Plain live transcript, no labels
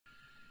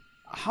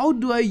how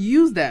do I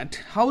use that?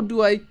 How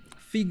do I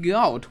figure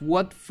out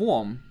what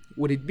form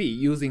would it be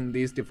using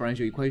this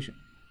differential equation?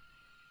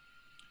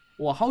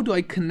 Or how do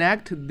I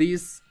connect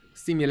this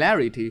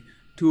similarity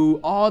to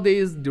all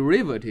these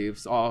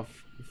derivatives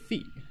of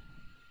phi?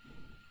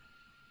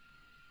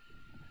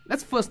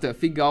 Let's first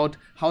figure out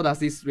how does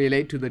this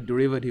relate to the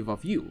derivative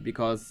of u,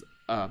 because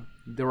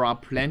there are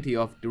plenty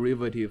of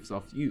derivatives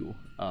of u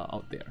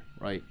out there,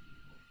 right?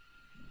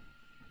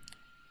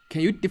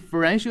 Can you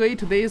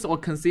differentiate this or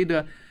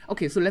consider,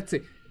 okay, so let's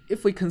say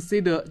if we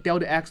consider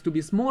delta x to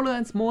be smaller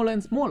and smaller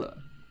and smaller,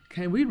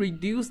 can we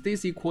reduce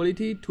this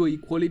equality to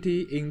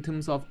equality in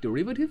terms of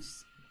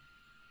derivatives?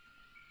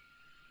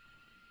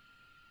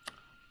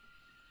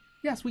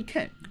 Yes, we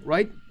can,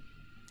 right?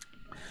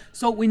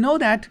 So we know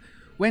that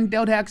when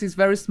delta x is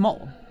very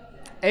small,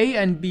 a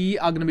and b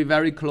are going to be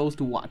very close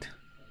to what?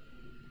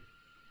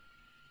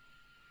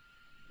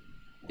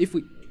 If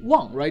we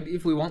want, right?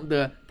 If we want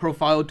the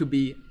profile to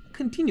be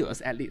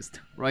continuous at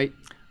least, right?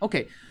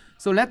 Okay,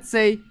 so let's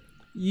say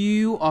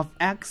u of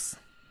x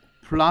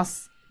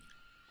plus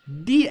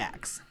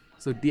dx.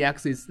 So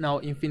dx is now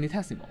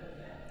infinitesimal,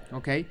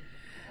 okay?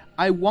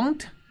 I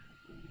want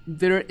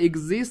there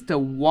exists a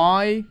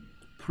y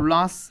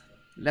plus,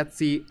 let's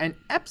see, an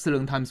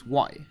epsilon times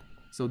y.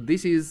 So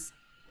this is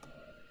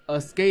a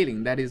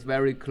scaling that is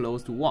very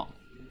close to 1.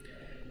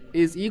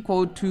 Is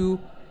equal to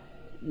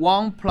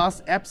 1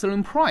 plus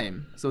epsilon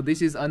prime. So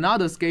this is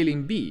another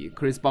scaling b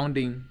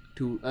corresponding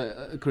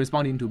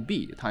to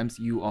b times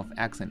u of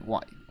x and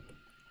y,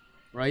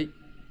 right?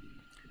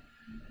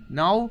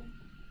 Now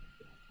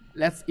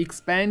let's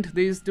expand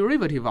this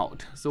derivative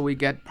out. So we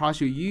get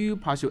partial u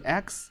partial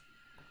x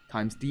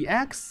times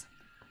dx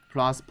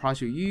plus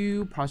partial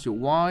u partial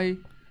y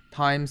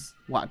times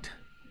what?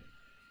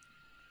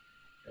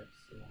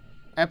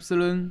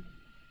 Epsilon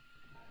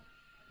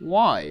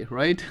y,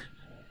 right?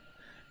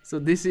 So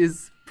this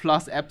is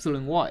plus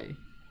epsilon y.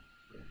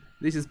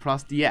 This is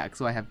plus dx,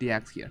 so I have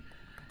dx here.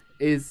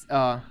 Is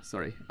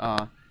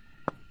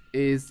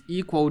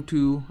equal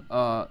to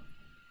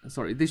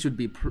this should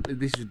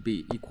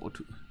be equal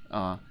to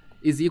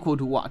is equal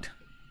to what?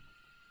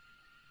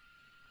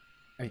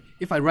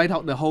 If I write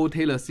out the whole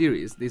Taylor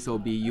series, this will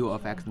be u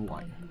of x and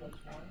y.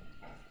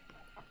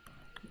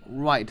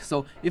 Right,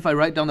 so if I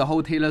write down the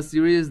whole Taylor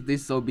series,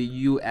 this will be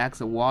ux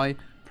y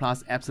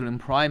plus epsilon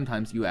prime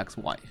times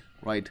uxy,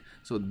 right?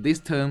 So this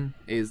term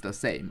is the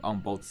same on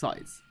both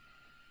sides,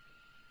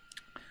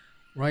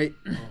 right?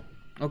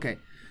 Okay,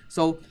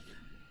 so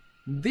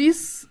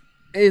this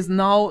is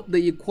now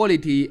the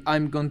equality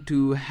I'm going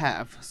to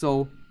have.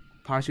 So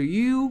partial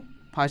u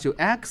partial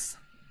x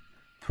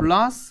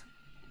plus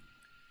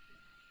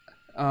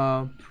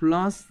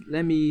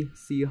let me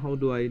see, how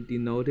do I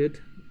denote it?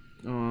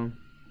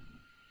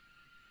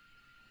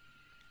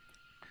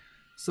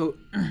 So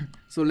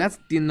let's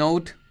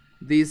denote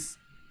this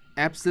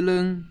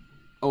epsilon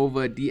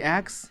over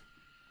dx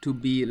to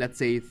be, let's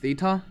say,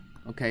 theta,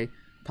 okay,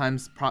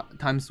 times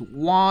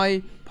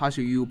y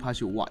partial u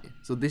partial y.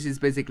 So this is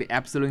basically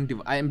epsilon.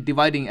 I am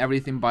dividing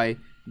everything by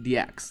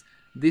dx.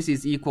 This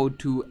is equal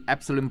to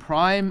epsilon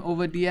prime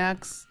over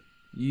dx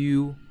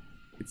u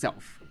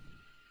itself,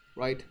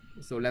 right?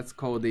 So let's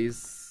call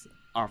this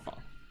alpha.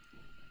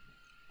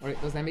 All right,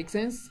 does that make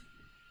sense?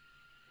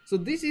 So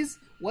this is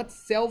what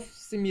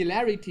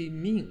self-similarity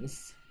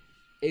means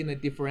in a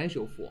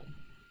differential form.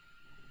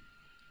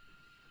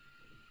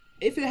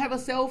 If you have a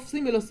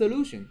self-similar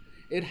solution,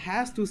 it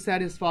has to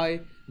satisfy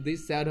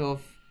this set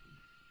of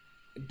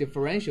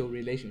differential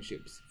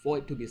relationships for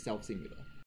it to be self-similar.